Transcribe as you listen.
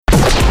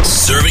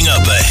Serving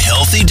up a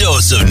healthy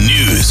dose of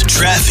news,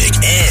 traffic,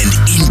 and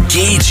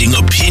engaging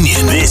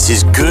opinion. This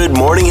is Good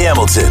Morning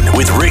Hamilton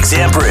with Rick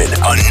Zamperin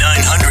on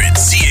 900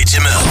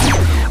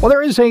 CHML. Well,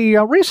 there is a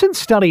recent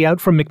study out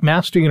from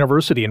McMaster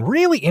University, and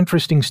really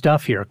interesting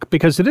stuff here,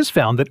 because it is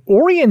found that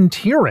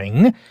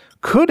orienteering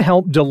could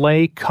help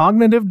delay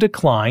cognitive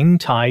decline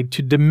tied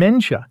to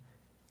dementia.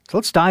 So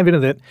let's dive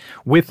into that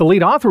with the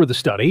lead author of the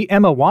study,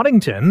 Emma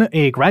Waddington,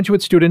 a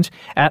graduate student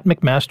at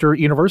McMaster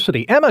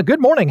University. Emma,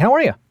 good morning. How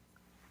are you?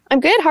 I'm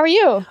good. How are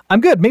you?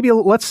 I'm good. Maybe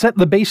let's set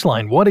the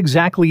baseline. What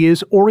exactly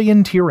is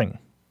orienteering?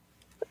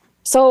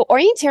 So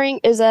orienteering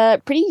is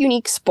a pretty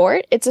unique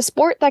sport. It's a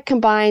sport that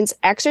combines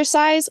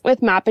exercise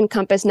with map and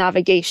compass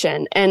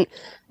navigation. And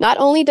not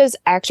only does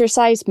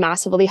exercise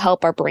massively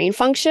help our brain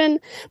function,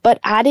 but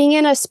adding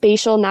in a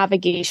spatial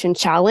navigation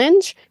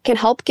challenge can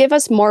help give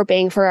us more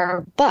bang for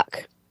our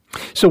buck.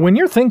 So when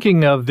you're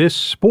thinking of this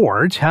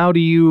sport, how do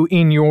you,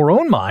 in your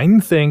own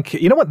mind, think,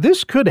 you know what,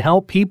 this could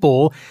help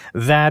people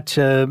that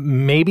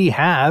maybe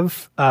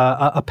have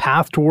a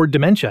path toward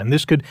dementia, and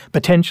this could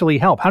potentially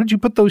help? How did you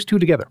put those two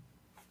together?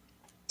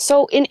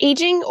 So in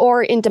aging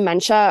or in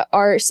dementia,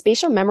 our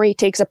spatial memory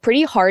takes a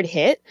pretty hard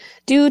hit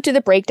due to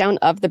the breakdown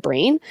of the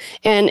brain.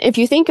 And if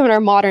you think of in our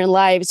modern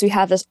lives, we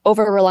have this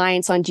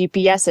over-reliance on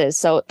GPSs.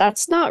 So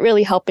that's not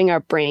really helping our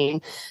brain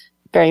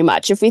very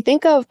much. If we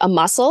think of a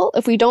muscle,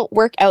 if we don't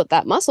work out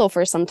that muscle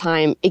for some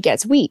time, it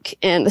gets weak.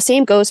 And the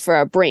same goes for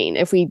our brain.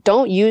 If we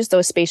don't use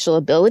those spatial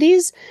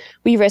abilities,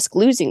 we risk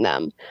losing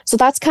them. So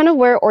that's kind of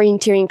where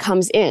orienteering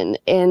comes in.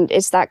 And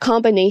it's that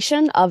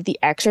combination of the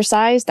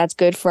exercise that's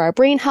good for our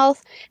brain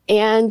health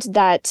and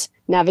that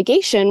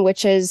navigation,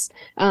 which is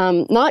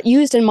not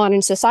used in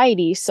modern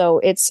society. So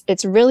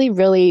it's really,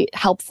 really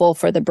helpful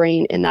for the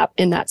brain in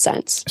that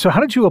sense. So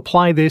how did you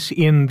apply this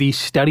in the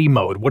study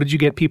mode? What did you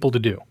get people to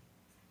do?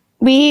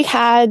 We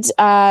gathered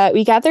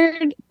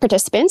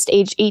participants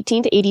aged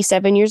 18 to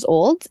 87 years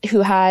old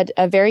who had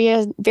a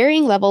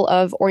varying level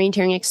of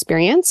orienteering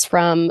experience,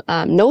 from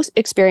no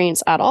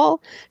experience at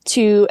all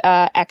to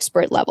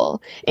expert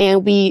level.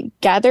 And we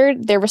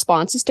gathered their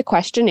responses to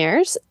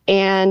questionnaires,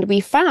 and we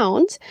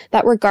found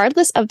that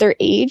regardless of their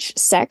age,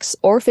 sex,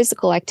 or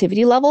physical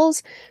activity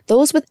levels,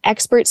 those with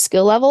expert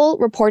skill level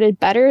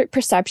reported better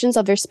perceptions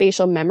of their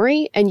spatial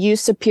memory and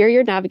used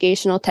superior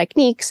navigational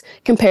techniques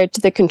compared to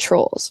the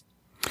controls.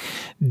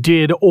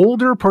 Did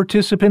older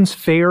participants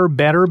fare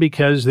better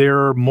because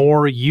they're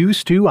more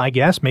used to, I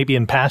guess, maybe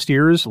in past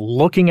years,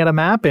 looking at a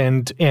map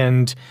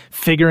and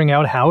figuring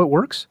out how it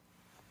works?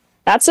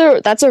 That's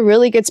a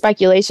really good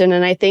speculation,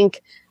 and I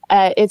think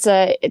it's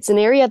an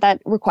area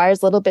that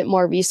requires a little bit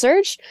more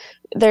research.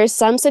 There's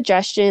some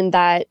suggestion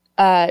that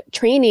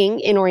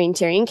training in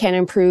orienteering can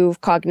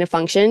improve cognitive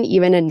function,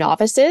 even in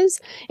novices.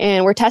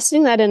 And we're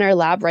testing that in our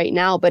lab right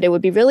now, but it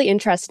would be really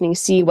interesting to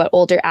see what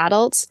older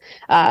adults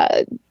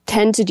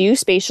tend to do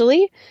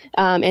spatially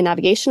and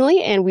navigationally.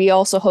 And we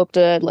also hope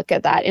to look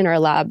at that in our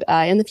lab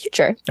in the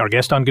future. Our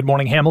guest on Good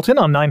Morning Hamilton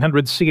on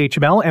 900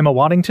 CHML, Emma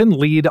Waddington,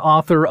 lead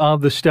author of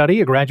the study,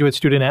 a graduate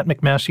student at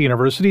McMaster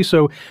University.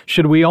 So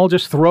should we all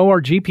just throw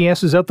our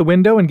GPSs out the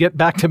window and get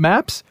back to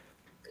maps?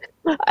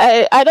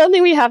 I don't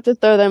think we have to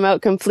throw them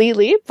out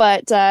completely,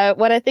 but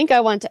what I think I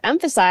want to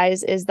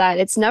emphasize is that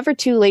it's never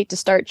too late to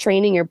start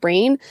training your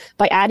brain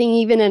by adding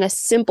even in a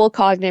simple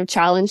cognitive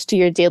challenge to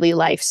your daily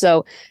life.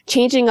 So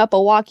changing up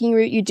a walking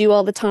route you do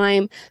all the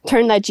time,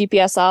 turn that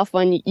GPS off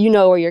when you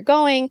know where you're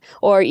going,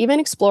 or even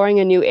exploring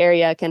a new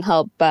area can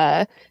help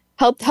the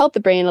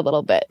brain a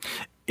little bit.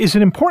 Is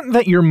it important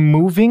that you're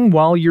moving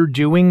while you're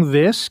doing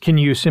this? Can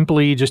you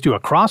simply just do a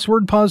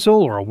crossword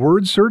puzzle or a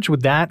word search?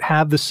 Would that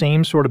have the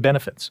same sort of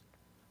benefits?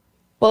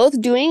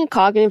 Both doing a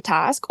cognitive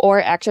task or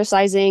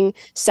exercising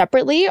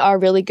separately are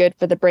really good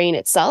for the brain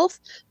itself,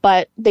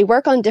 but they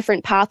work on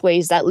different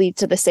pathways that lead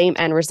to the same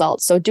end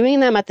result. So doing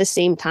them at the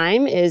same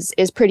time is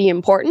pretty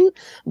important,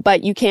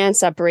 but you can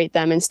separate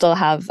them and still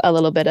have a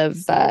little bit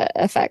of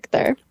effect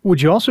there.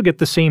 Would you also get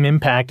the same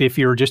impact if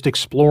you're just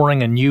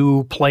exploring a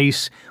new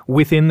place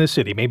within the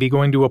city, maybe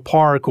going to a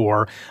park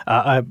or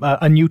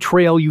a new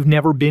trail you've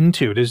never been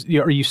to?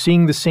 Are you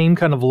seeing the same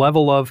kind of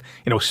level of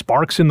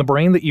sparks in the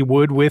brain that you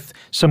would with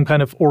some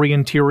kind of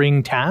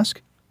orienteering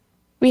task?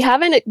 We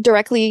haven't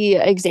directly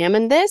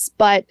examined this,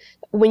 but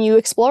when you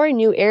explore a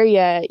new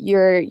area,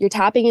 you're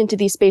tapping into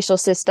these spatial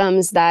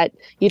systems that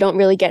you don't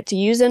really get to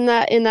use in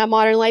that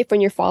modern life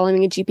when you're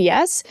following a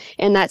GPS.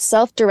 And that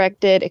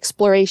self-directed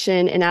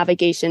exploration and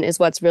navigation is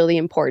what's really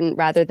important,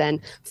 rather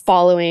than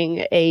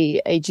following a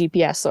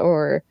GPS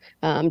or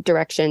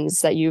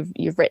directions that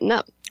you've written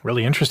up.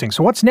 Really interesting.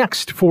 So what's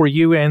next for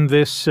you and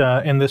this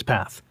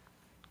path?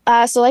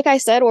 So like I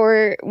said,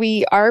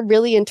 we are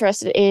really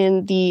interested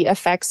in the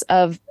effects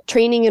of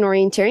training in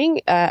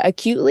orienteering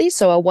acutely,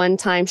 so a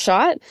one-time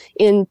shot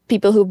in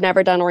people who've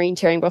never done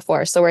orienteering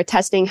before. So we're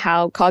testing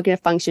how cognitive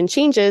function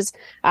changes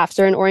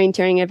after an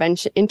orienteering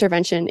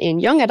intervention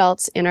in young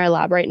adults in our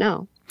lab right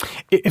now.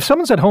 If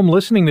someone's at home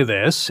listening to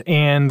this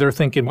and they're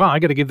thinking, wow, I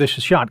got to give this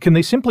a shot, can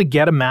they simply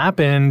get a map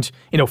and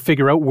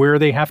figure out where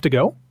they have to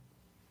go?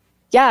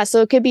 Yeah,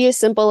 so it could be as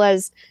simple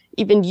as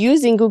even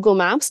using Google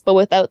Maps, but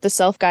without the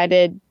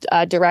self-guided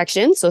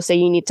directions. So say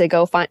you need to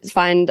go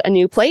find a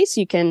new place,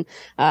 you can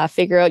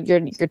figure out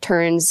your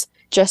turns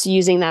just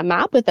using that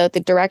map without the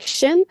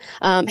direction.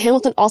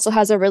 Hamilton also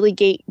has a really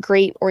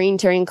great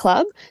orienteering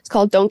club. It's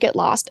called Don't Get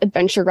Lost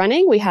Adventure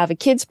Running. We have a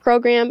kids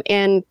program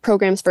and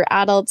programs for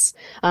adults.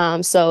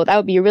 So that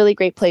would be a really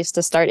great place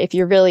to start if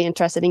you're really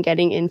interested in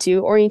getting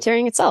into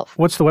orienteering itself.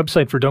 What's the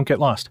website for Don't Get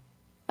Lost?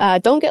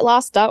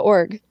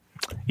 Don'tgetlost.org.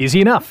 Easy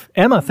enough.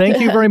 Emma, thank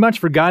you very much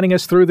for guiding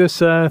us through this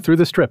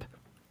trip.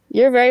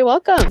 You're very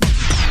welcome.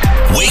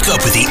 Wake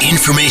up with the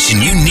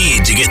information you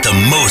need to get the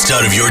most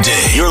out of your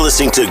day. You're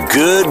listening to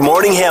Good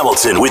Morning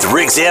Hamilton with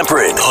Rick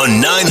Zamperin on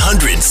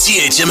 900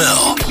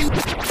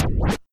 CHML.